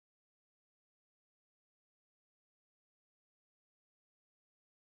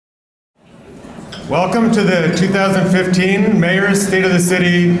Welcome to the 2015 Mayor's State of the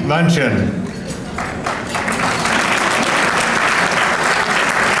City Luncheon.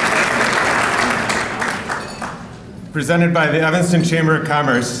 Presented by the Evanston Chamber of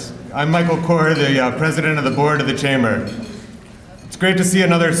Commerce. I'm Michael Corr, the president of the board of the Chamber. It's great to see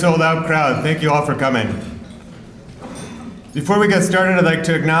another sold-out crowd. Thank you all for coming. Before we get started, I'd like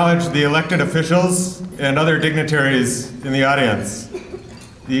to acknowledge the elected officials and other dignitaries in the audience.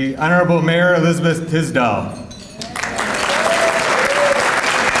 The Honorable Mayor Elizabeth Tisdall.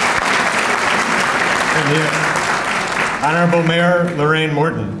 And the Honorable Mayor Lorraine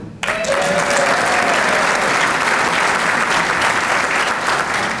Morton.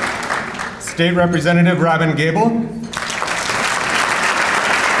 State Representative Robin Gable.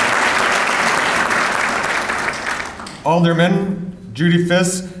 Alderman Judy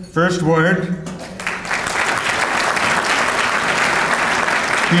Fisk, 1st Ward.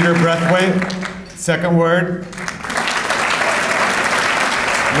 Peter Breathwaite, 2nd Ward.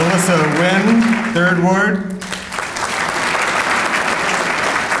 Melissa Wynn, 3rd Ward.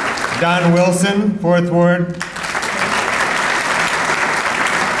 Don Wilson, 4th Ward.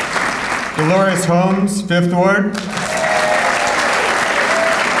 Dolores Holmes, 5th Ward.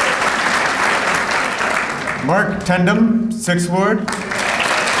 Mark Tendam, 6th Ward.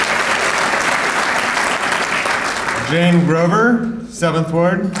 Jane Grover, 7th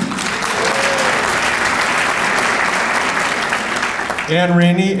Ward. Ann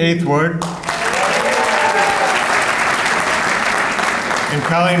Rainey, 8th Ward. And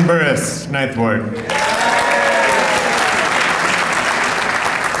Colleen Burris, 9th Ward.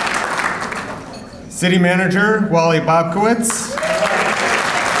 City Manager Wally Bobkowitz.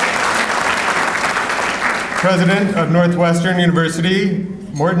 President of Northwestern University,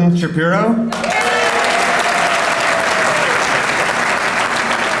 Morton Shapiro.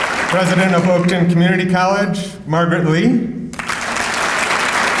 President of Oakton Community College, Margaret Lee.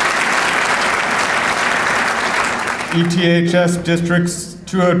 ETHS Districts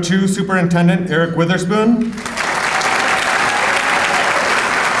 202 Superintendent Eric Witherspoon.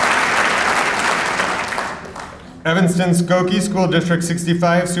 Evanston Skokie School District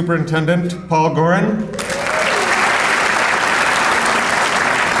 65 Superintendent Paul Gorin.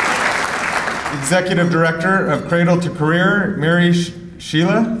 Executive Director of Cradle to Career, Mary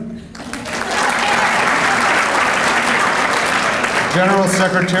Sheila. General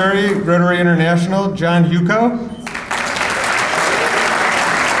Secretary, Rotary International, John Huco.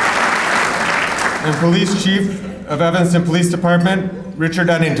 And Police Chief of Evanston Police Department, Richard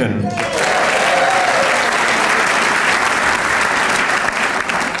Eddington.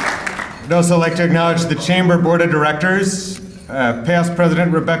 I'd also like to acknowledge the Chamber Board of Directors, past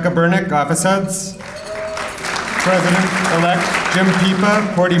President Rebecca Bernick, office heads, President-elect Jim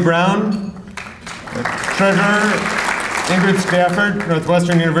Pipa, Porty Brown, Treasurer Ingrid Stafford,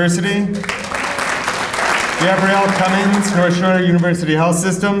 Northwestern University, Gabrielle Cummings, North Shore University Health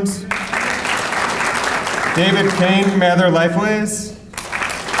Systems, David Kane, Mather Lifeways,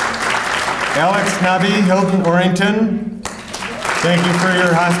 Alex Nobby, Hilton Orrington. Thank you for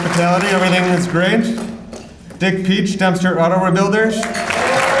your hospitality. Everything is great. Dick Peach, Dempster Auto Rebuilders.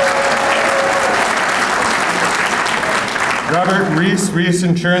 Robert Reese, Reese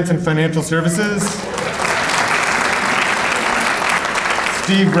Insurance and Financial Services.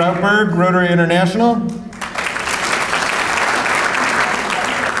 Steve Routberg, Rotary International.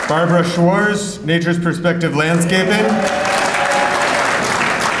 Barbara Schwartz, Nature's Perspective Landscaping.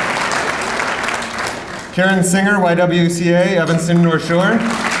 Karen Singer, YWCA, Evanston North Shore.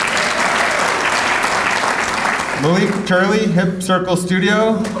 Malik Turley, Hip Circle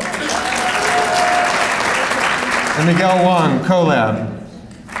Studio. And Miguel Wong, CoLab.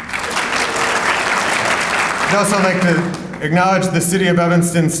 I'd also like to acknowledge the City of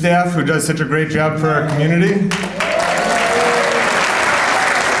Evanston staff who does such a great job for our community.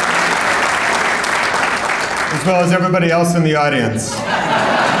 As well as everybody else in the audience.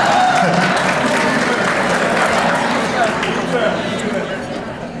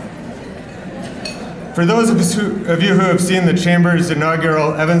 For those of you who have seen the Chamber's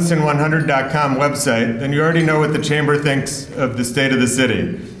inaugural Evanston100.com website, then you already know what the Chamber thinks of the state of the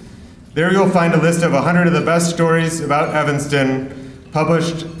city. There you'll find a list of 100 of the best stories about Evanston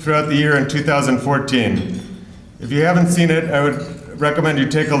published throughout the year in 2014. If you haven't seen it, I would recommend you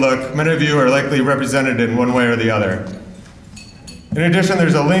take a look. Many of you are likely represented in one way or the other. In addition,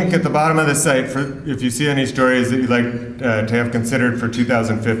 there's a link at the bottom of the site for if you see any stories that you'd like to have considered for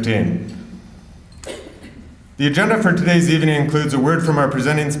 2015. The agenda for today's evening includes a word from our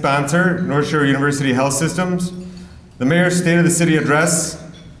presenting sponsor, North Shore University Health Systems, the Mayor's State of the City Address,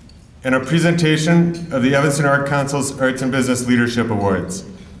 and a presentation of the Evanston Art Council's Arts and Business Leadership Awards.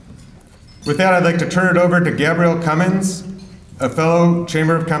 With that, I'd like to turn it over to Gabrielle Cummins, a fellow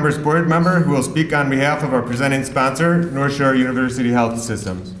Chamber of Commerce board member who will speak on behalf of our presenting sponsor, North Shore University Health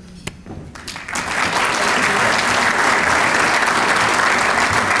Systems.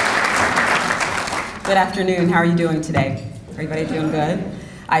 Good afternoon. How are you doing today? Everybody doing good?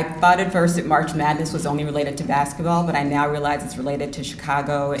 I thought at first that March Madness was only related to basketball, but I now realize it's related to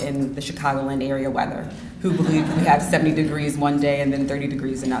Chicago and the Chicagoland area weather. Who believed we have 70 degrees one day and then 30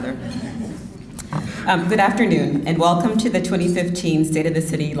 degrees another? Good afternoon, and welcome to the 2015 State of the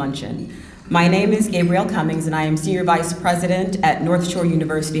City Luncheon. My name is Gabrielle Cummings, and I am Senior Vice President at North Shore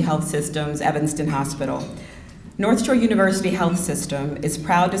University Health Systems, Evanston Hospital. North Shore University Health System is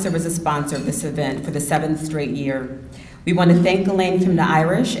proud to serve as a sponsor of this event for the 7th straight year. We want to thank Elaine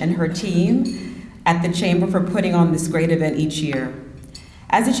Kimna-Irish and her team at the Chamber for putting on this great event each year.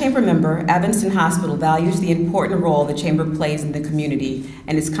 As a Chamber member, Evanston Hospital values the important role the Chamber plays in the community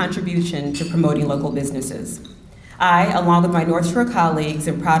and its contribution to promoting local businesses. I, along with my North Shore colleagues,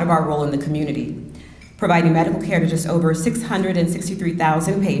 am proud of our role in the community, providing medical care to just over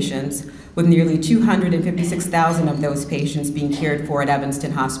 663,000 patients, with nearly 256,000 of those patients being cared for at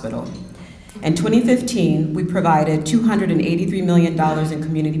Evanston Hospital. In 2015, we provided $283 million in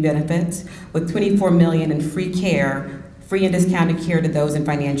community benefits, with $24 million in free and discounted care to those in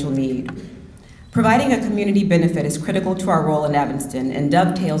financial need. Providing a community benefit is critical to our role in Evanston and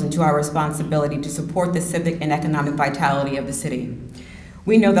dovetails into our responsibility to support the civic and economic vitality of the city.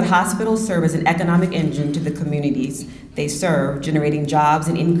 We know that hospitals serve as an economic engine to the communities they serve, generating jobs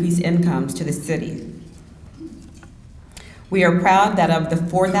and increased incomes to the city. We are proud that of the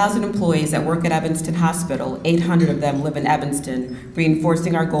 4,000 employees that work at Evanston Hospital, 800 of them live in Evanston,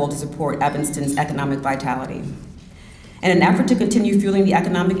 reinforcing our goal to support Evanston's economic vitality. In an effort to continue fueling the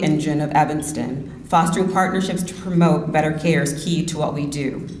economic engine of Evanston, fostering partnerships to promote better care is key to what we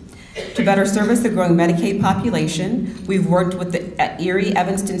do. To better service the growing Medicaid population, we've worked with the Erie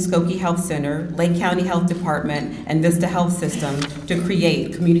Evanston Skokie Health Center, Lake County Health Department, and Vista Health System to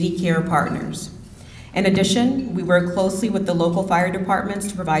create community care partners. In addition, we work closely with the local fire departments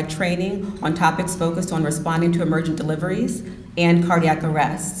to provide training on topics focused on responding to emergent deliveries and cardiac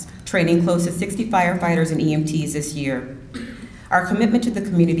arrests, training close to 60 firefighters and EMTs this year. Our commitment to the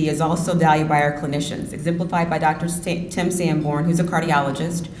community is also valued by our clinicians, exemplified by Dr. Tim Sanborn, who's a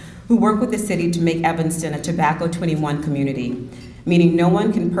cardiologist, who work with the city to make Evanston a Tobacco 21 community, meaning no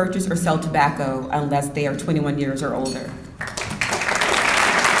one can purchase or sell tobacco unless they are 21 years or older.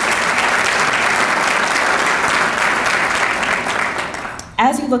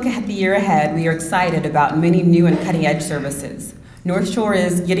 As we look at the year ahead, we are excited about many new and cutting-edge services. North Shore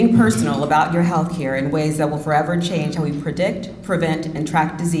is getting personal about your health care in ways that will forever change how we predict, prevent, and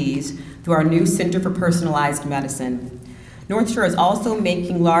track disease through our new Center for Personalized Medicine. North Shore is also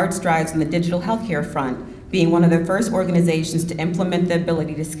making large strides on the digital healthcare front, being one of the first organizations to implement the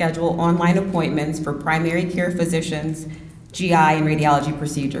ability to schedule online appointments for primary care physicians, GI, and radiology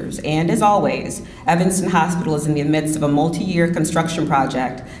procedures. And as always, Evanston Hospital is in the midst of a multi-year construction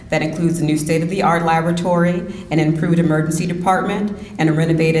project that includes a new state-of-the-art laboratory, an improved emergency department, and a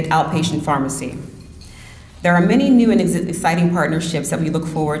renovated outpatient pharmacy. There are many new and exciting partnerships that we look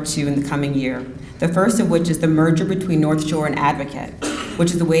forward to in the coming year. The first of which is the merger between North Shore and Advocate,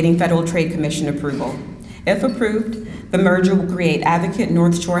 which is awaiting Federal Trade Commission approval. If approved, the merger will create Advocate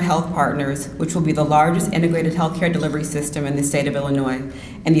North Shore Health Partners, which will be the largest integrated healthcare delivery system in the state of Illinois,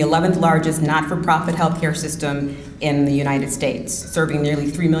 and the 11th largest not-for-profit healthcare system in the United States, serving nearly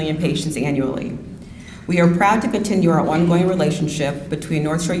 3 million patients annually. We are proud to continue our ongoing relationship between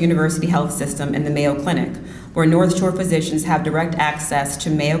North Shore University Health System and the Mayo Clinic, where North Shore physicians have direct access to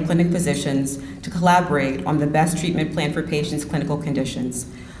Mayo Clinic physicians to collaborate on the best treatment plan for patients' clinical conditions.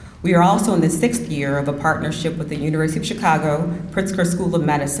 We are also in the 6th year of a partnership with the University of Chicago Pritzker School of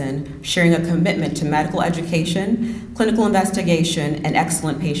Medicine, sharing a commitment to medical education, clinical investigation, and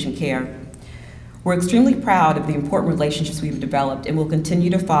excellent patient care. We're extremely proud of the important relationships we've developed and will continue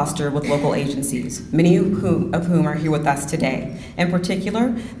to foster with local agencies, many of whom are here with us today. In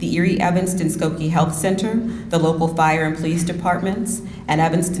particular, the Erie Evanston Skokie Health Center, the local fire and police departments, and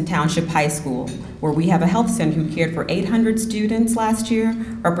Evanston Township High School, where we have a health center who cared for 800 students last year,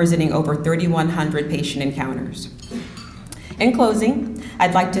 representing over 3,100 patient encounters. In closing,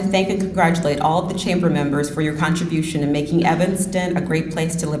 I'd like to thank and congratulate all of the Chamber members for your contribution in making Evanston a great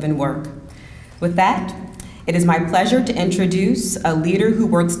place to live and work. With that, it is my pleasure to introduce a leader who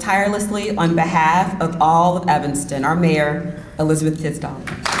works tirelessly on behalf of all of Evanston, our Mayor, Elizabeth Tisdall.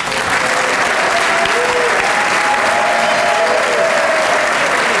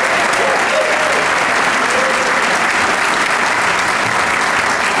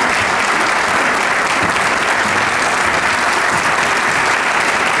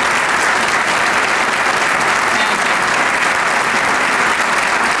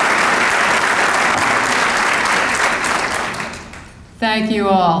 Thank you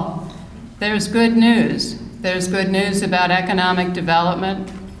all. There's good news. There's good news about economic development,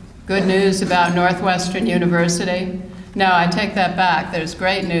 good news about Northwestern University. No, I take that back. There's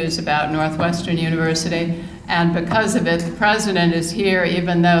great news about Northwestern University, and because of it, the president is here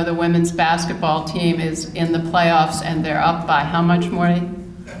even though the women's basketball team is in the playoffs and they're up by how much, Morty?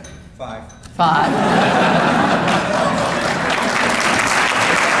 5. 5.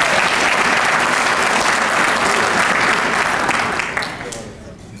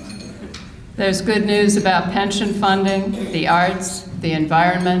 There's good news about pension funding, the arts, the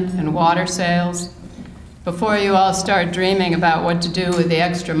environment, and water sales. Before you all start dreaming about what to do with the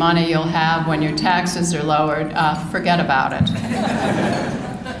extra money you'll have when your taxes are lowered, forget about it.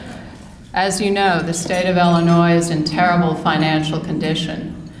 As you know, the state of Illinois is in terrible financial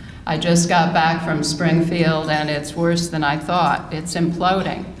condition. I just got back from Springfield, and it's worse than I thought. It's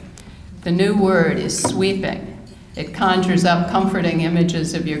imploding. The new word is sweeping. It conjures up comforting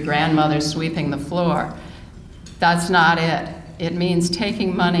images of your grandmother sweeping the floor. That's not it. It means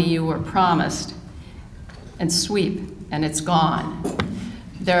taking money you were promised and sweep, and it's gone.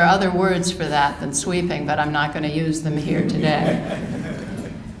 There are other words for that than sweeping, but I'm not going to use them here today.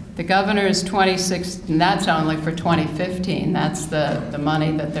 The governor's 26, and that's only for 2015. That's the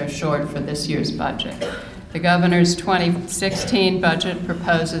money that they're short for this year's budget. The governor's 2016 budget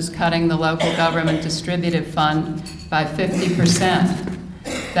proposes cutting the local government distributive fund by 50%.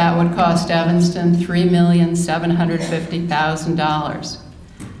 That would cost Evanston $3,750,000.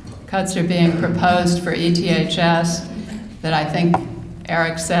 Cuts are being proposed for ETHS that I think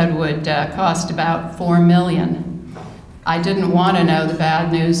Eric said would cost about $4 million. I didn't want to know the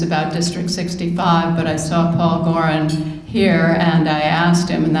bad news about District 65, but I saw Paul Gorin here, and I asked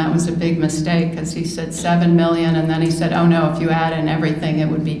him, and that was a big mistake because he said $7 million, and then he said, oh no, if you add in everything, it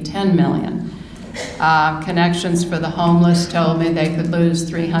would be $10 million. Connections for the Homeless told me they could lose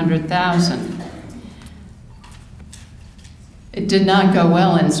 $300,000. It did not go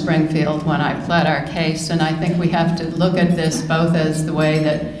well in Springfield when I pled our case, and I think we have to look at this both as the way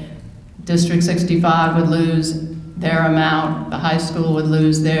that District 65 would lose their amount, the high school would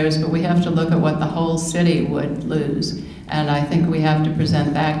lose theirs, but we have to look at what the whole city would lose. And I think we have to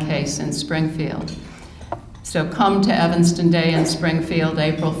present that case in Springfield. So come to Evanston Day in Springfield,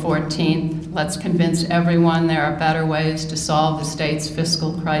 April 14th. Let's convince everyone there are better ways to solve the state's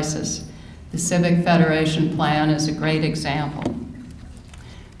fiscal crisis. The Civic Federation Plan is a great example.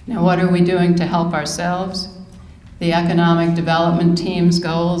 Now, what are we doing to help ourselves? The Economic Development Team's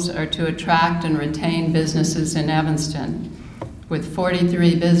goals are to attract and retain businesses in Evanston. With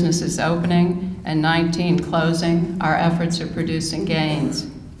 43 businesses opening and 19 closing, our efforts are producing gains.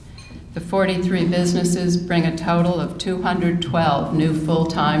 The 43 businesses bring a total of 212 new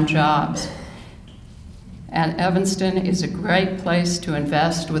full-time jobs. And Evanston is a great place to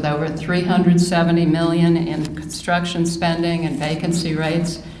invest with over $370 million in construction spending and vacancy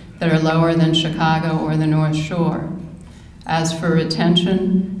rates that are lower than Chicago or the North Shore. As for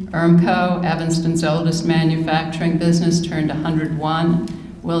retention, ERMCO, Evanston's oldest manufacturing business, turned 101.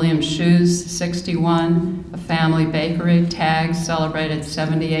 Williams Shoes, 61. A family bakery, TAG, celebrated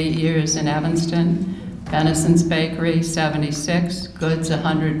 78 years in Evanston. Benison's Bakery, 76. Goods,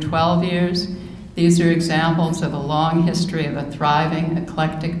 112 years. These are examples of a long history of a thriving,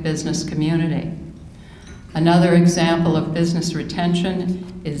 eclectic business community. Another example of business retention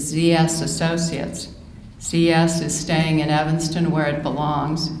is ZS Associates. ZS is staying in Evanston where it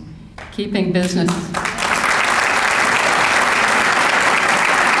belongs, keeping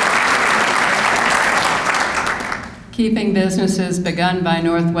businesses begun by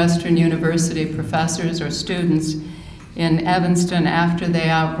Northwestern University professors or students in Evanston after they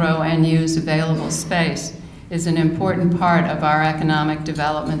outgrow NU's available space is an important part of our economic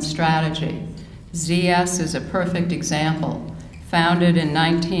development strategy. ZS is a perfect example. Founded in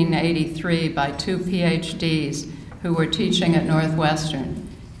 1983 by 2 PhDs who were teaching at Northwestern,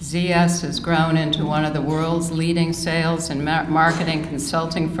 ZS has grown into one of the world's leading sales and marketing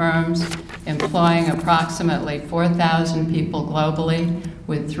consulting firms, employing approximately 4,000 people globally,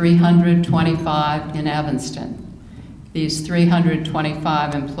 with 325 in Evanston. These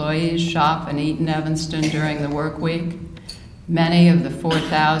 325 employees shop and eat in Evanston during the work week. Many of the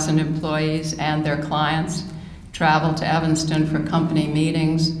 4,000 employees and their clients travel to Evanston for company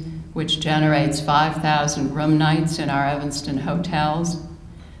meetings, which generates 5,000 room nights in our Evanston hotels.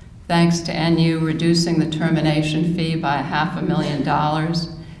 Thanks to NU reducing the termination fee by $500,000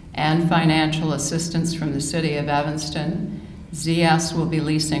 and financial assistance from the city of Evanston, ZS will be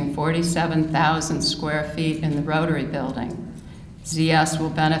leasing 47,000 square feet in the Rotary Building. ZS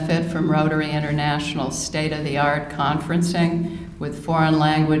will benefit from Rotary International's state-of-the-art conferencing with foreign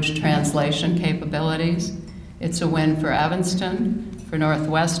language translation capabilities. It's a win for Evanston, for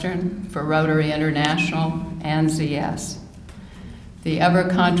Northwestern, for Rotary International, and ZS. The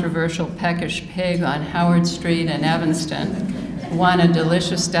ever-controversial Peckish Pig on Howard Street in Evanston won a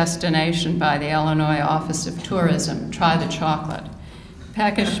delicious destination by the Illinois Office of Tourism. Try the chocolate.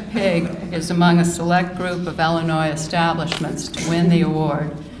 Peckish Pig is among a select group of Illinois establishments to win the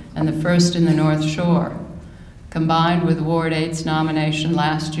award, and the first in the North Shore. Combined with Ward 8's nomination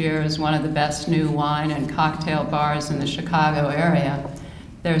last year as one of the best new wine and cocktail bars in the Chicago area,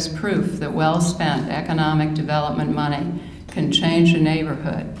 there's proof that well-spent economic development money can change a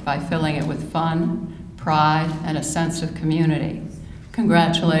neighborhood by filling it with fun, pride, and a sense of community.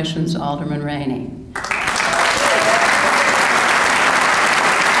 Congratulations, Alderman Rainey.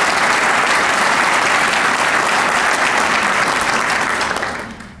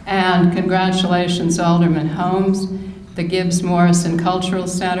 And congratulations, Alderman Holmes. The Gibbs Morrison Cultural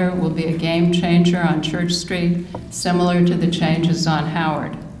Center will be a game changer on Church Street, similar to the changes on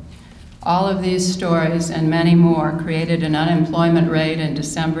Howard. All of these stories and many more created an unemployment rate in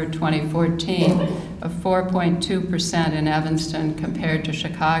December 2014 of 4.2% in Evanston compared to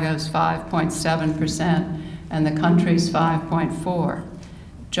Chicago's 5.7% and the country's 5.4%.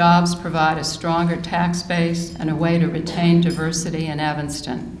 Jobs provide a stronger tax base and a way to retain diversity in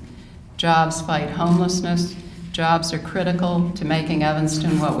Evanston. Jobs fight homelessness. Jobs are critical to making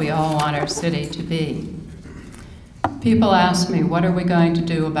Evanston what we all want our city to be. People ask me, what are we going to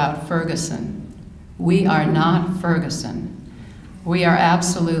do about Ferguson? We are not Ferguson. We are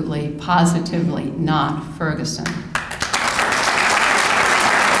absolutely, positively not Ferguson.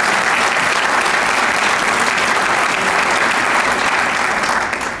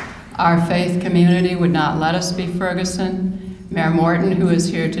 Our faith community would not let us be Ferguson. Mayor Morton, who is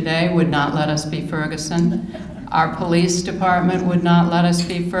here today, would not let us be Ferguson. Our police department would not let us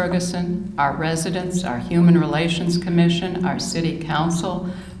be Ferguson. Our residents, our Human Relations Commission, our City Council,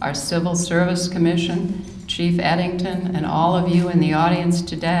 our Civil Service Commission, Chief Eddington, and all of you in the audience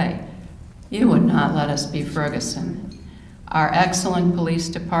today, you would not let us be Ferguson. Our excellent police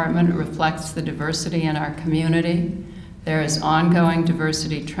department reflects the diversity in our community. There is ongoing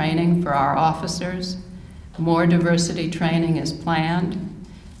diversity training for our officers. More diversity training is planned.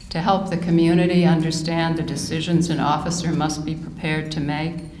 To help the community understand the decisions an officer must be prepared to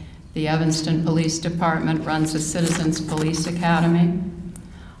make, the Evanston Police Department runs a Citizens Police Academy.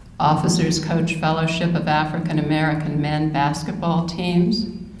 Officers coach Fellowship of African American Men basketball teams.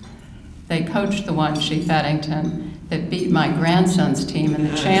 They coach the one, Chief Eddington, that beat my grandson's team in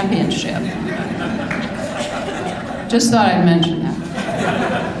the championship. Just thought I'd mention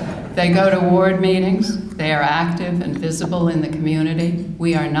that. They go to ward meetings. They are active and visible in the community.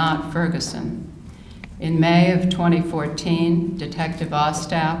 We are not Ferguson. In May of 2014, Detective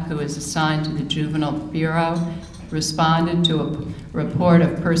Ostap, who is assigned to the Juvenile Bureau, responded to a report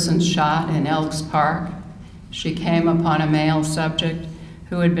of persons shot in Elks Park. She came upon a male subject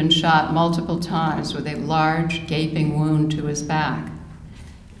who had been shot multiple times with a large, gaping wound to his back.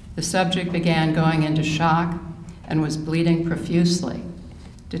 The subject began going into shock and was bleeding profusely.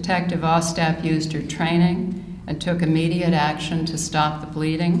 Detective Ostap used her training and took immediate action to stop the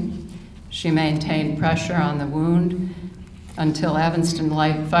bleeding. She maintained pressure on the wound until Evanston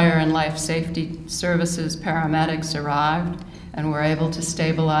Fire and Life Safety Services paramedics arrived and were able to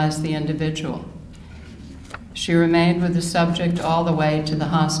stabilize the individual. She remained with the subject all the way to the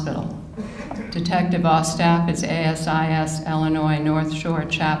hospital. Detective Ostap is ASIS Illinois North Shore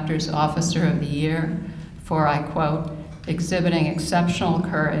Chapter's Officer of the Year for, I quote, exhibiting exceptional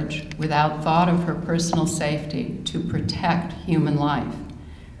courage without thought of her personal safety to protect human life.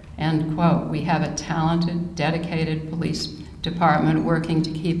 End quote. We have a talented, dedicated police department working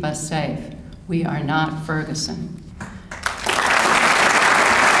to keep us safe. We are not Ferguson.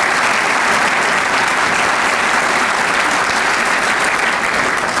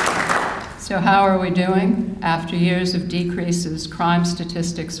 So how are we doing? After years of decreases, crime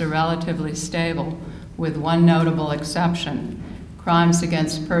statistics are relatively stable, with one notable exception. Crimes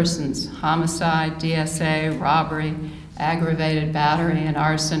against persons, homicide, DSA, robbery, aggravated battery, and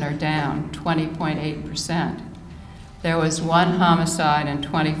arson are down 20.8%. There was one homicide in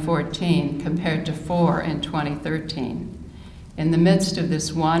 2014 compared to 4 in 2013. In the midst of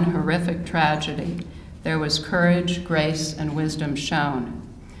this one horrific tragedy, there was courage, grace, and wisdom shown.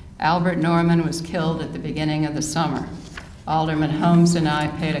 Albert Norman was killed at the beginning of the summer. Alderman Holmes and I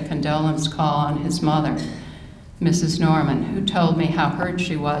paid a condolence call on his mother, Mrs. Norman, who told me how hurt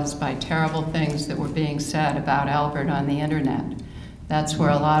she was by terrible things that were being said about Albert on the internet. That's where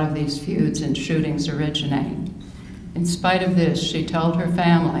a lot of these feuds and shootings originate. In spite of this, she told her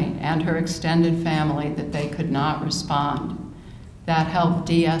family and her extended family that they could not respond. That helped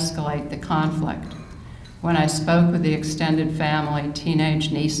de-escalate the conflict. When I spoke with the extended family,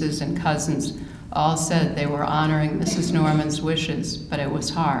 teenage nieces and cousins all said they were honoring Mrs. Norman's wishes, but it was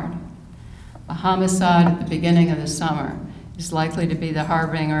hard. A homicide at the beginning of the summer is likely to be the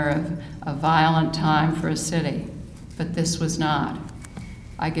harbinger of a violent time for a city, but this was not.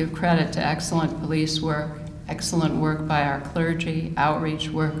 I give credit to excellent police work, excellent work by our clergy, outreach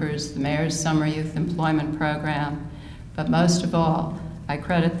workers, the Mayor's Summer Youth Employment Program, but most of all, I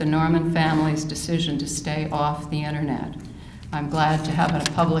credit the Norman family's decision to stay off the internet. I'm glad to have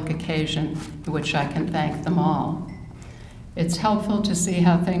a public occasion in which I can thank them all. It's helpful to see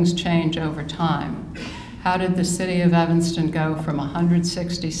how things change over time. How did the city of Evanston go from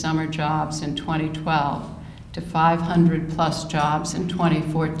 160 summer jobs in 2012 to 500 plus jobs in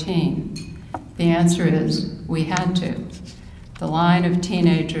 2014? The answer is, we had to. The line of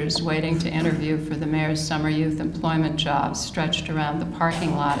teenagers waiting to interview for the Mayor's Summer Youth Employment jobs stretched around the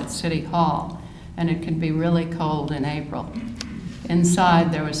parking lot at City Hall, and it can be really cold in April.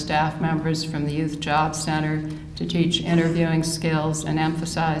 Inside, there were staff members from the Youth Job Center to teach interviewing skills and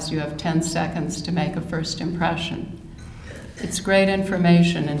emphasize you have 10 seconds to make a first impression. It's great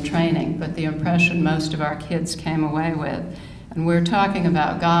information and training, but the impression most of our kids came away with, and we're talking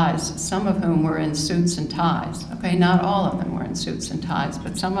about guys, some of whom were in suits and ties. Okay, not all of them were in suits and ties,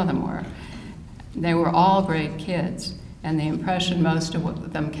 but some of them were. They were all great kids, and the impression most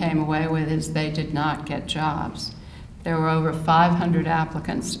of them came away with is they did not get jobs. There were over 500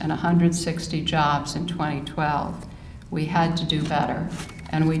 applicants and 160 jobs in 2012. We had to do better,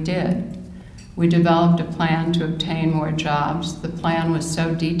 and we did. We developed a plan to obtain more jobs. The plan was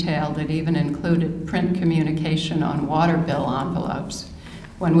so detailed it even included print communication on water bill envelopes.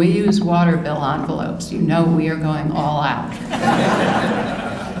 When we use water bill envelopes, you know we are going all out.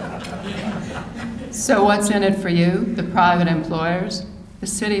 So what's in it for you, the private employers? The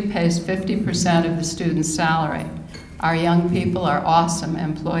city pays 50% of the student's salary. Our young people are awesome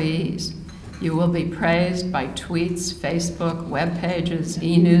employees. You will be praised by tweets, Facebook, web pages,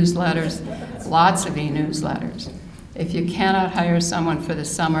 e-newsletters, lots of e-newsletters. If you cannot hire someone for the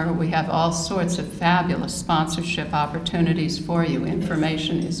summer, we have all sorts of fabulous sponsorship opportunities for you.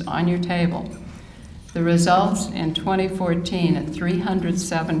 Information is on your table. The results in 2014, a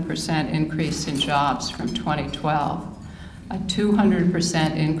 307% increase in jobs from 2012. A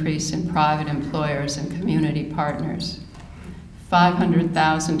 200% increase in private employers and community partners.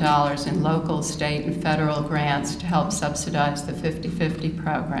 $500,000 in local, state, and federal grants to help subsidize the 50/50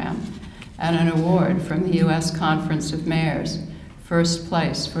 program, and an award from the U.S. Conference of Mayors, first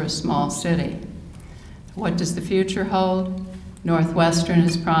place for a small city. What does the future hold? Northwestern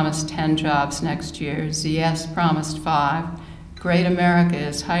has promised 10 jobs next year. ZS promised 5. Great America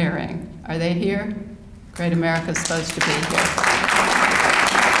is hiring. Are they here? Great America is supposed to be here.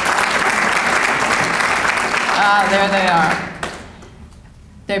 Ah, there they are.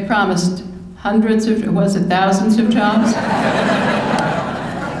 They promised hundreds of, was it thousands of jobs?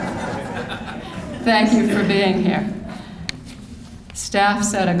 Thank you for being here. Staff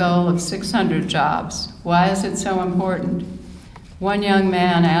set a goal of 600 jobs. Why is it so important? One young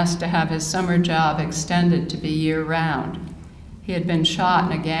man asked to have his summer job extended to be year-round. He had been shot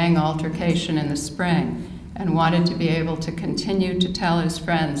in a gang altercation in the spring and wanted to be able to continue to tell his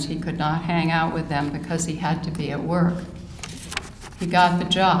friends he could not hang out with them because he had to be at work. He got the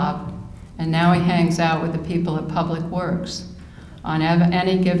job, and now he hangs out with the people at Public Works. On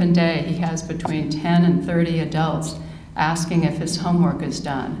any given day, he has between 10 and 30 adults asking if his homework is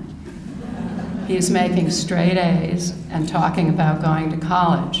done. He's making straight A's and talking about going to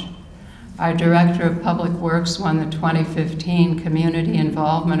college. Our Director of Public Works won the 2015 Community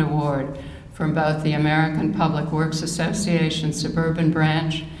Involvement Award from both the American Public Works Association Suburban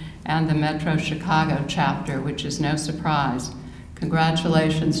Branch and the Metro Chicago chapter, which is no surprise.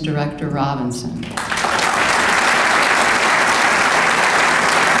 Congratulations, Director Robinson.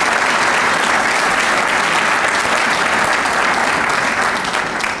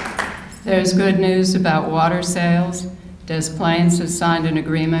 There's good news about water sales. Des Plaines has signed an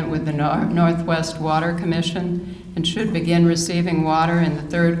agreement with the Northwest Water Commission and should begin receiving water in the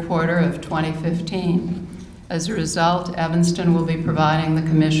third quarter of 2015. As a result, Evanston will be providing the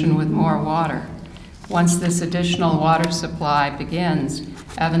commission with more water. Once this additional water supply begins,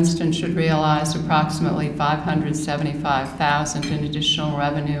 Evanston should realize approximately $575,000 in additional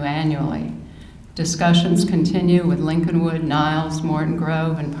revenue annually. Discussions continue with Lincolnwood, Niles, Morton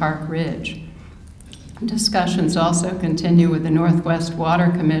Grove, and Park Ridge. Discussions also continue with the Northwest Water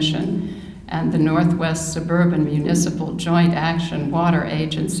Commission and the Northwest Suburban Municipal Joint Action Water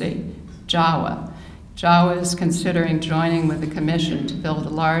Agency, JAWA. JAWA is considering joining with the Commission to build a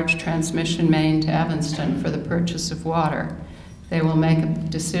large transmission main to Evanston for the purchase of water. They will make a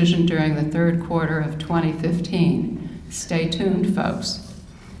decision during the third quarter of 2015. Stay tuned, folks.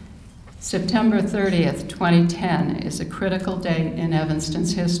 September 30th, 2010 is a critical date in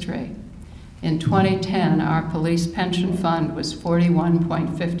Evanston's history. In 2010, our police pension fund was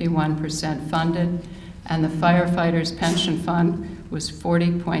 41.51% funded, and the firefighters' pension fund was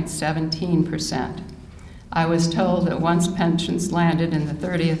 40.17%. I was told that once pensions landed in the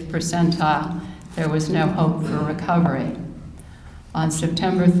 30th percentile, there was no hope for recovery. On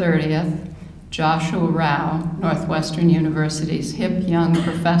September 30th, Joshua Rao, Northwestern University's hip young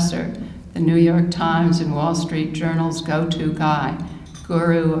professor, the New York Times and Wall Street Journal's go-to guy,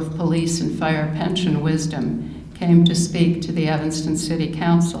 guru of police and fire pension wisdom, came to speak to the Evanston City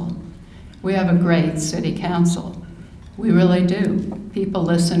Council. We have a great city council. We really do. People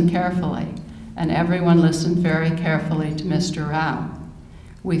listen carefully, and everyone listened very carefully to Mr. Rao.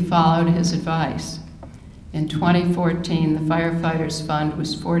 We followed his advice. In 2014, the firefighters' fund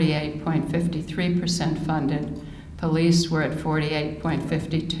was 48.53% funded. Police were at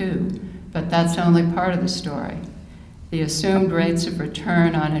 48.52%, but that's only part of the story. The assumed rates of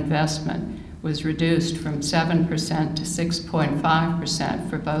return on investment was reduced from 7% to 6.5%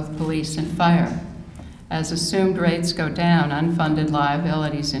 for both police and fire. As assumed rates go down, unfunded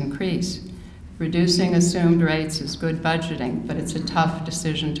liabilities increase. Reducing assumed rates is good budgeting, but it's a tough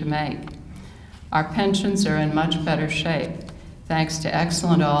decision to make. Our pensions are in much better shape, thanks to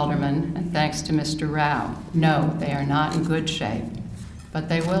excellent aldermen and thanks to Mr. Rao. No, they are not in good shape, but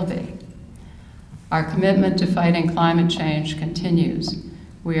they will be. Our commitment to fighting climate change continues.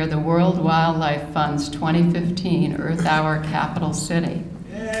 We are the World Wildlife Fund's 2015 Earth Hour Capital City.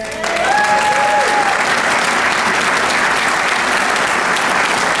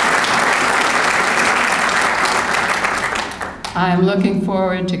 I am looking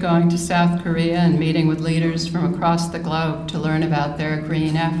forward to going to South Korea and meeting with leaders from across the globe to learn about their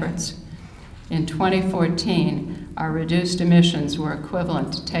green efforts. In 2014, our reduced emissions were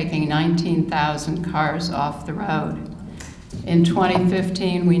equivalent to taking 19,000 cars off the road. In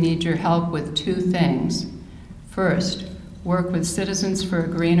 2015, we need your help with two things. First, work with Citizens for a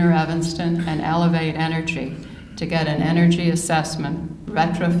Greener Evanston and Elevate Energy to get an energy assessment,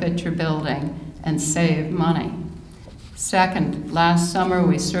 retrofit your building, and save money. Second, last summer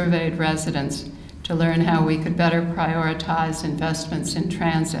we surveyed residents to learn how we could better prioritize investments in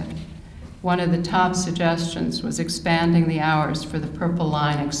transit. One of the top suggestions was expanding the hours for the Purple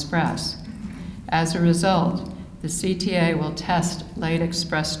Line Express. As a result, the CTA will test late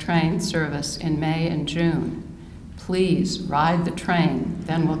express train service in May and June. Please ride the train,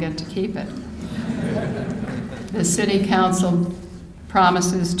 then we'll get to keep it. The City Council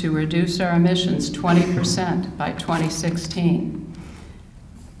promises to reduce our emissions 20% by 2016.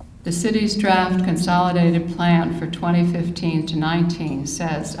 The city's draft consolidated plan for 2015 to 19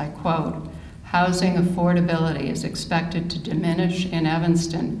 says, I quote, housing affordability is expected to diminish in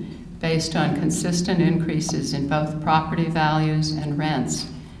Evanston based on consistent increases in both property values and rents,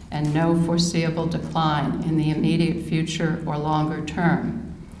 and no foreseeable decline in the immediate future or longer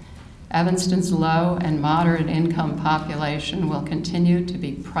term. Evanston's low and moderate income population will continue to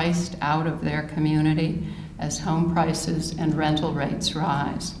be priced out of their community as home prices and rental rates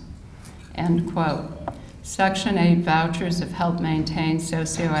rise. End quote. Section 8 vouchers have helped maintain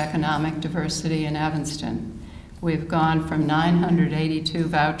socioeconomic diversity in Evanston. We've gone from 982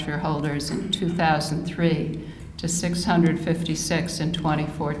 voucher holders in 2003 to 656 in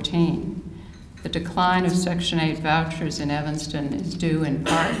 2014. The decline of Section 8 vouchers in Evanston is due in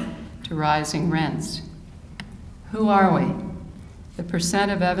part to rising rents. Who are we? The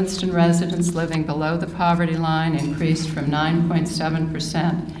percent of Evanston residents living below the poverty line increased from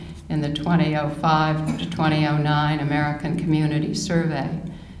 9.7% in the 2005 to 2009 American Community Survey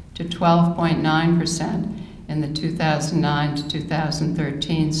to 12.9% in the 2009 to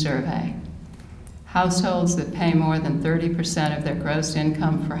 2013 survey. Households that pay more than 30% of their gross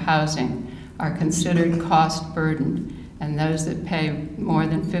income for housing are considered cost-burdened, and those that pay more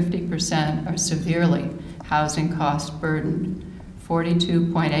than 50% are severely housing cost-burdened.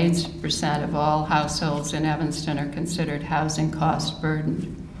 42.8% of all households in Evanston are considered housing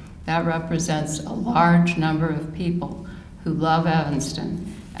cost-burdened. That represents a large number of people who love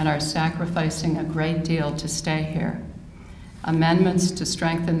Evanston and are sacrificing a great deal to stay here. Amendments to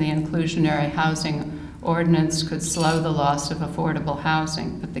strengthen the inclusionary housing ordinance could slow the loss of affordable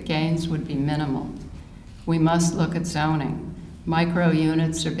housing, but the gains would be minimal. We must look at zoning. Micro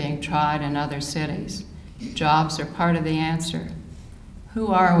units are being tried in other cities. Jobs are part of the answer. Who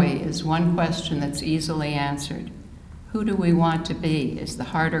are we is one question that's easily answered. Who do we want to be is the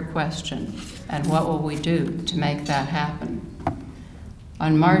harder question, and what will we do to make that happen?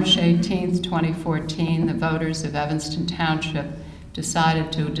 On March 18, 2014, the voters of Evanston Township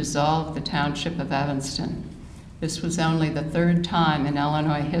decided to dissolve the Township of Evanston. This was only the third time in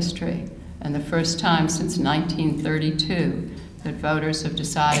Illinois history, and the first time since 1932 that voters have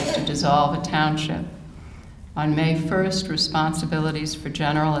decided to dissolve a township. On May 1st, responsibilities for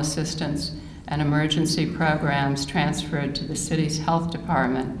general assistance and emergency programs transferred to the city's health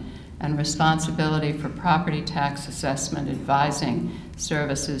department, and responsibility for property tax assessment advising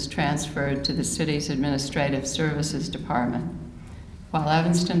services transferred to the city's administrative services department. While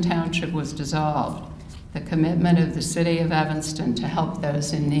Evanston Township was dissolved, the commitment of the city of Evanston to help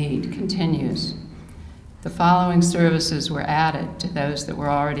those in need continues. The following services were added to those that were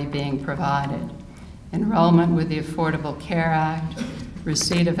already being provided: enrollment with the Affordable Care Act,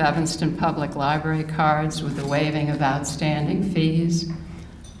 receipt of Evanston Public Library cards with the waiving of outstanding fees,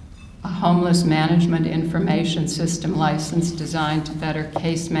 a homeless management information system license designed to better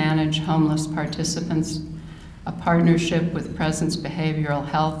case manage homeless participants, a partnership with Presence Behavioral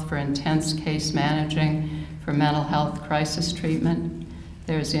Health for intense case managing for mental health crisis treatment.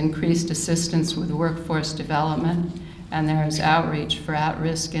 There's increased assistance with workforce development, and there is outreach for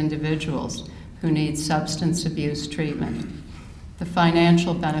at-risk individuals who need substance abuse treatment. The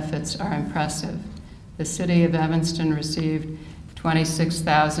financial benefits are impressive. The city of Evanston received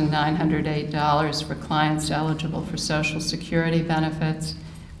 $26,908 for clients eligible for Social Security benefits.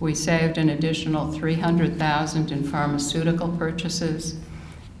 We saved an additional $300,000 in pharmaceutical purchases.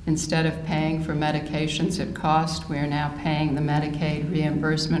 Instead of paying for medications at cost, we are now paying the Medicaid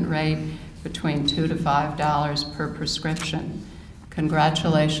reimbursement rate between $2 to $5 per prescription.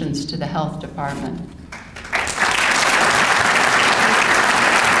 Congratulations to the health department.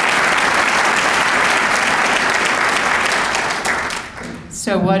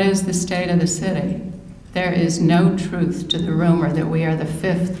 So what is the state of the city? There is no truth to the rumor that we are the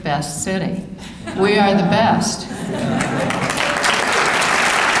 5th best city. We are the best.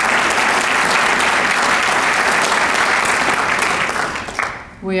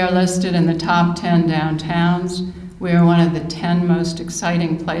 We are listed in the top 10 downtowns. We are one of the 10 most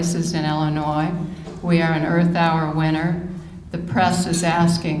exciting places in Illinois. We are an Earth Hour winner. The press is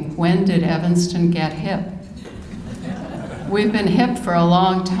asking, when did Evanston get hip? We've been hip for a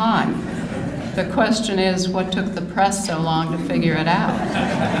long time. The question is, what took the press so long to figure it out?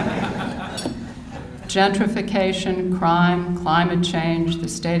 Gentrification, crime, climate change, the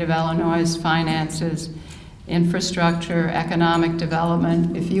state of Illinois' finances, infrastructure, economic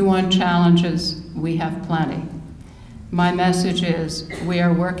development. If you want challenges, we have plenty. My message is, we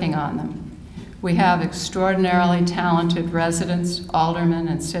are working on them. We have extraordinarily talented residents, aldermen,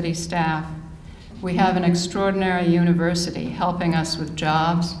 and city staff. We have an extraordinary university helping us with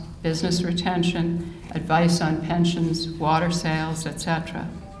jobs, business retention, advice on pensions, water sales, etc.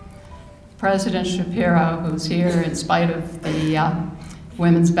 President Shapiro, who's here in spite of the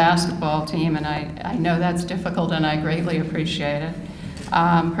women's basketball team, and I know that's difficult and I greatly appreciate it.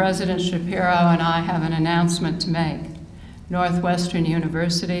 President Shapiro and I have an announcement to make. Northwestern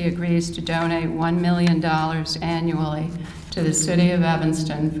University agrees to donate $1 million annually to the city of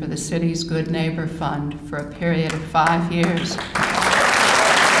Evanston for the city's Good Neighbor Fund for a period of 5 years.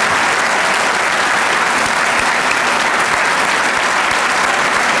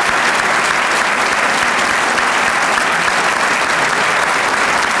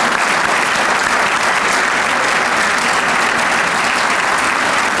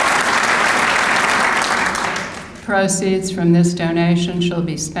 Proceeds from this donation shall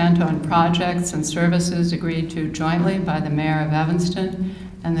be spent on projects and services agreed to jointly by the Mayor of Evanston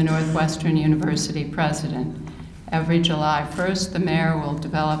and the Northwestern University President. Every July 1st, the Mayor will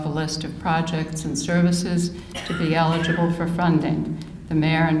develop a list of projects and services to be eligible for funding. The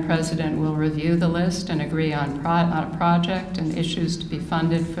Mayor and President will review the list and agree on a project and issues to be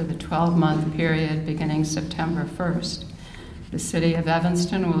funded for the 12-month period beginning September 1st. The city of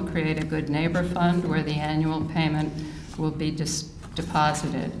Evanston will create a Good Neighbor Fund where the annual payment will be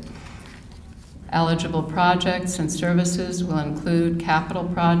deposited. Eligible projects and services will include capital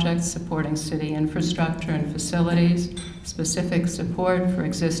projects supporting city infrastructure and facilities, specific support for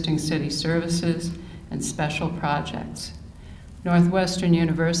existing city services, and special projects. Northwestern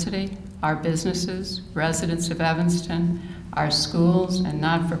University, our businesses, residents of Evanston, our schools, and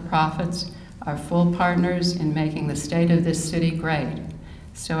not-for-profits are full partners in making the state of this city great.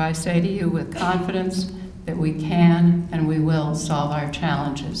 So I say to you with confidence, that we can and we will solve our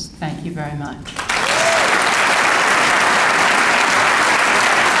challenges. Thank you very much.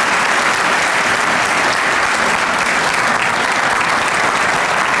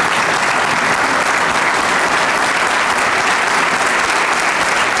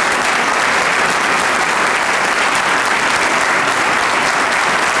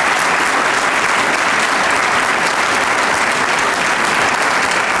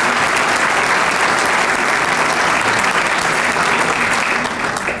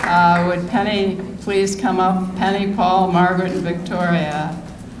 Would Penny please come up? Penny, Paul, Margaret, and Victoria.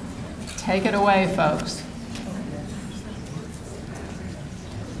 Take it away, folks.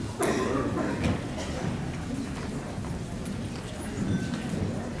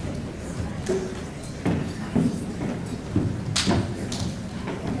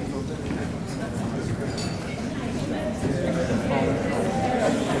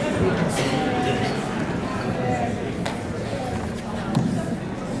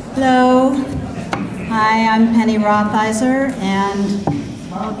 Hello. Hi, I'm Penny Rothizer, and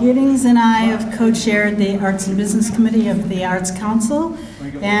Paul Giddings and I have co-chaired the Arts and Business Committee of the Arts Council.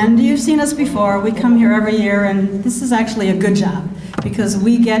 And you've seen us before. We come here every year, and this is actually a good job because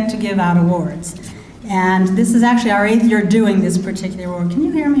we get to give out awards. And this is actually our 8th year doing this particular award. Can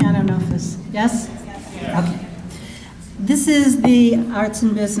you hear me? I don't know if this, yes? Okay. This is the Arts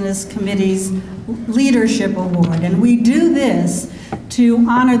and Business Committee's Leadership Award, and we do this to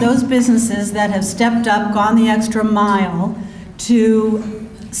honor those businesses that have stepped up, gone the extra mile to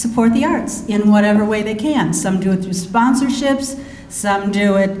support the arts in whatever way they can. Some do it through sponsorships, some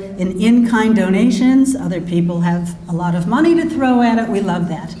do it in-kind donations, other people have a lot of money to throw at it. We love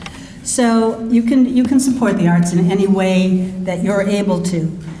that. So you can support the arts in any way that you're able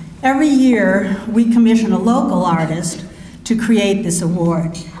to. Every year, we commission a local artist to create this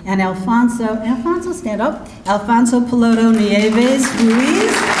award. And Alfonso, stand up. Alfonso Piloto Nieves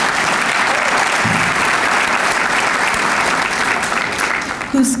Ruiz,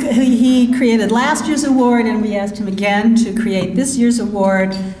 he created last year's award, and we asked him again to create this year's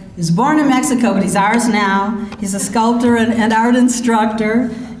award. He was born in Mexico, but he's ours now. He's a sculptor and art instructor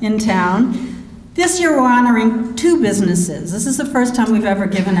in town. This year we're honoring 2 businesses. This is the first time we've ever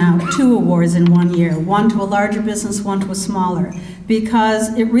given out 2 awards in one year, one to a larger business, one to a smaller,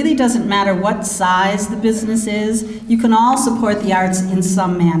 because it really doesn't matter what size the business is. You can all support the arts in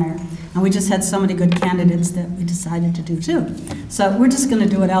some manner. And we just had so many good candidates that we decided to do 2. So we're just going to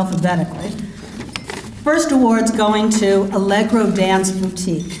do it alphabetically. First award's going to Allegro Dance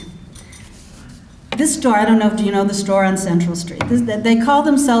Boutique. This store, I don't know if you know the store on Central Street. They call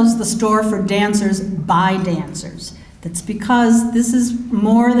themselves the store for dancers by dancers. That's because this is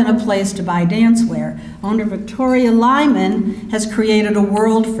more than a place to buy dancewear. Owner Victoria Lyman has created a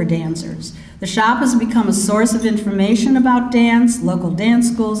world for dancers. The shop has become a source of information about dance, local dance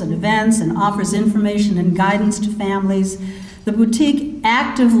schools and events, and offers information and guidance to families. The boutique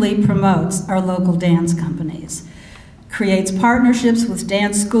actively promotes our local dance companies, creates partnerships with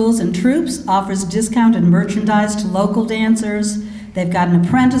dance schools and troupes, offers discounted merchandise to local dancers. They've got an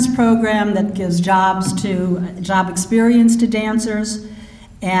apprentice program that gives job experience to dancers.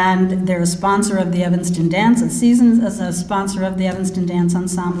 And they're a sponsor of the Evanston Dance, Seasons as a sponsor of the Evanston Dance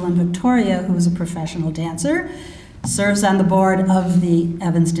Ensemble, and Victoria, who is a professional dancer, serves on the board of the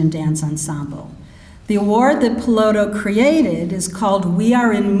Evanston Dance Ensemble. The award that Piloto created is called We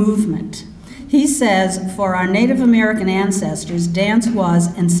Are in Movement. He says, for our Native American ancestors, dance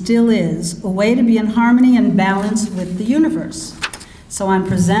was and still is a way to be in harmony and balance with the universe. So I'm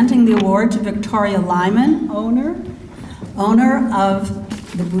presenting the award to Victoria Lyman, owner of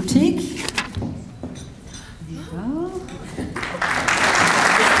the boutique. There you go.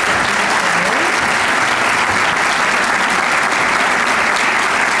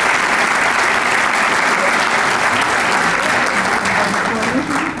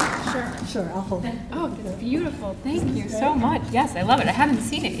 Sure, I'll hold it. Oh, it's beautiful. Thank you so much. Yes, I love it. I haven't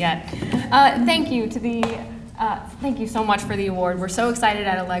seen it yet. Thank you so much for the award. We're so excited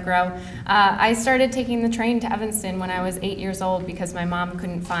at Allegro. I started taking the train to Evanston when I was 8 years old because my mom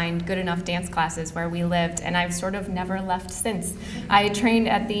couldn't find good enough dance classes where we lived, and I've sort of never left since. I trained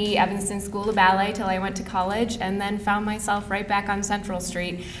at the Evanston School of Ballet till I went to college, and then found myself right back on Central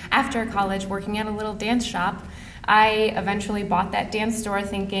Street after college working at a little dance shop. I eventually bought that dance store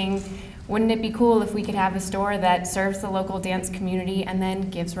thinking, wouldn't it be cool if we could have a store that serves the local dance community and then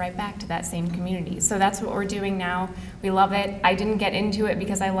gives right back to that same community? So that's what we're doing now. We love it. I didn't get into it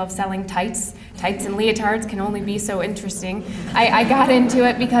because I love selling tights. Tights and leotards can only be so interesting. I got into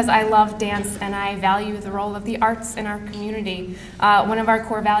it because I love dance and I value the role of the arts in our community. One of our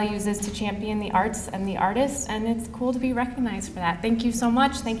core values is to champion the arts and the artists, and it's cool to be recognized for that. Thank you so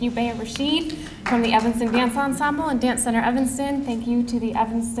much. Thank you, Bea Rashid from the Evanston Dance Ensemble and Dance Center Evanston. Thank you to the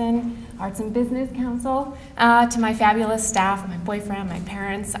Evanston Arts and Business Council, to my fabulous staff, my boyfriend, my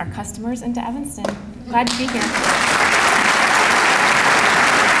parents, our customers, and to Evanston. Glad to be here.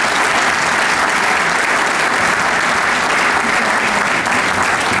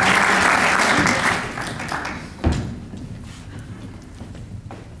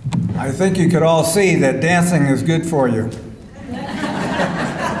 I think you could all see that dancing is good for you.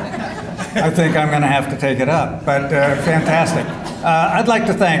 I think I'm going to have to take it up, but fantastic. I'd like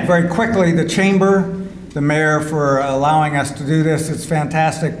to thank very quickly the Chamber, the Mayor for allowing us to do this. It's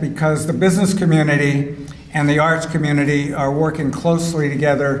fantastic because the business community and the arts community are working closely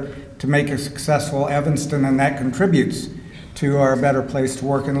together to make a successful Evanston, and that contributes to our better place to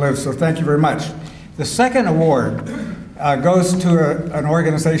work and live. So thank you very much. The second award goes to an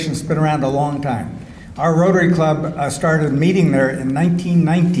organization that's been around a long time. Our Rotary Club started meeting there in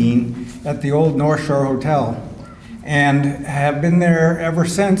 1919 at the old North Shore Hotel and have been there ever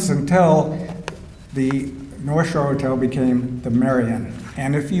since until the North Shore Hotel became the Marion.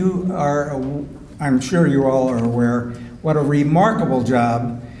 And if you are, I'm sure you all are aware, what a remarkable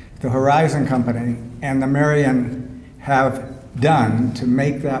job the Horizon Company and the Marion have done to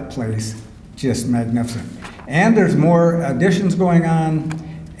make that place just magnificent. And there's more additions going on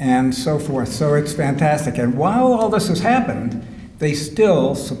and so forth, so it's fantastic. And while all this has happened, they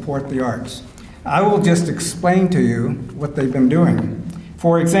still support the arts. I will just explain to you what they've been doing.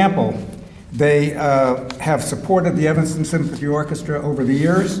 For example, they have supported the Evanston Symphony Orchestra over the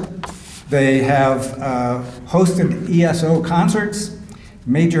years. They have hosted ESO concerts,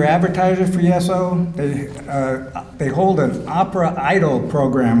 major advertiser for ESO. They hold an opera idol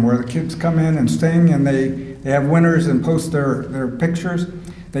program where the kids come in and sing, and they have winners and post their pictures.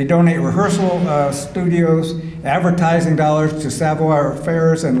 They donate rehearsal studios, advertising dollars to Savoy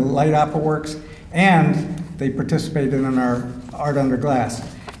Fairs and Light Opera Works, and they participate in our Art Under Glass.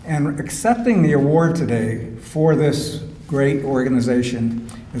 And accepting the award today for this great organization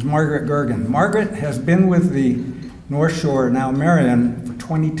is Margaret Gergen. Margaret has been with the North Shore, now Marion, for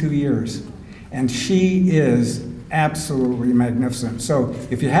 22 years, and she is absolutely magnificent. So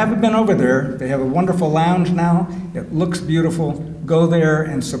if you haven't been over there, they have a wonderful lounge now. It looks beautiful. Go there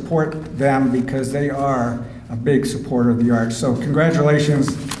and support them because they are a big supporter of the arts. So congratulations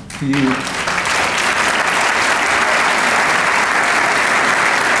to you.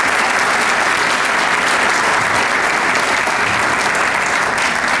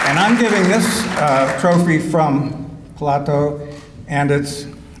 And I'm giving this trophy from Plato, and it's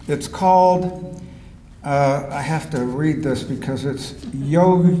called, I have to read this because it's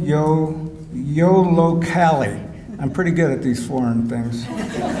Yollocalli. I'm pretty good at these foreign things.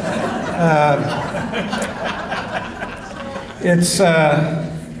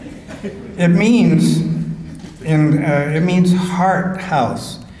 It means heart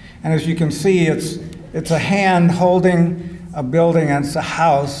house, and as you can see, it's a hand holding a building, and it's a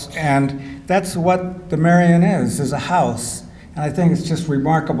house, and that's what the Marion is a house. And I think it's just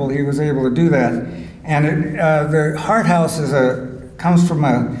remarkable he was able to do that. And the heart house comes from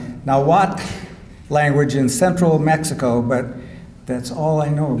a Nahuatl language in central Mexico, but that's all I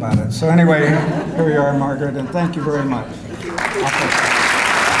know about it. So anyway, here you are, Margaret, and thank you very much.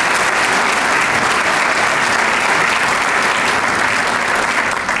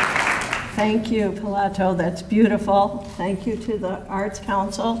 Thank you, Pilato. That's beautiful. Thank you to the Arts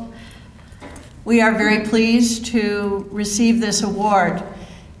Council. We are very pleased to receive this award.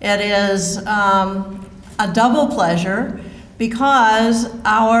 It is a double pleasure because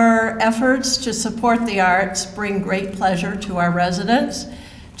our efforts to support the arts bring great pleasure to our residents,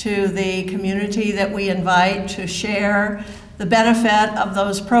 to the community that we invite to share the benefit of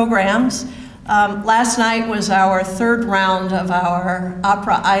those programs. Last night was our third round of our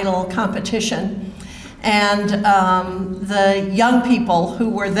Opera Idol competition, and the young people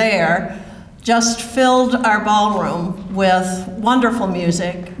who were there just filled our ballroom with wonderful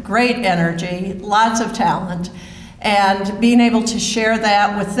music, great energy, lots of talent, and being able to share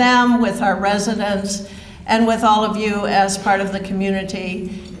that with them, with our residents, and with all of you as part of the community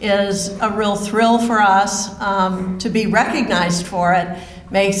is a real thrill for us. To be recognized for it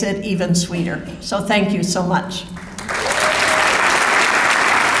makes it even sweeter. So thank you so much.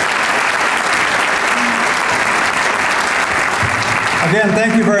 Again,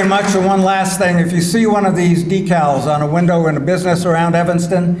 thank you very much. And one last thing, if you see one of these decals on a window in a business around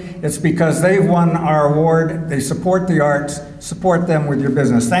Evanston, it's because they've won our award. They support the arts. Support them with your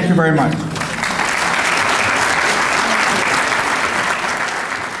business. Thank you very much.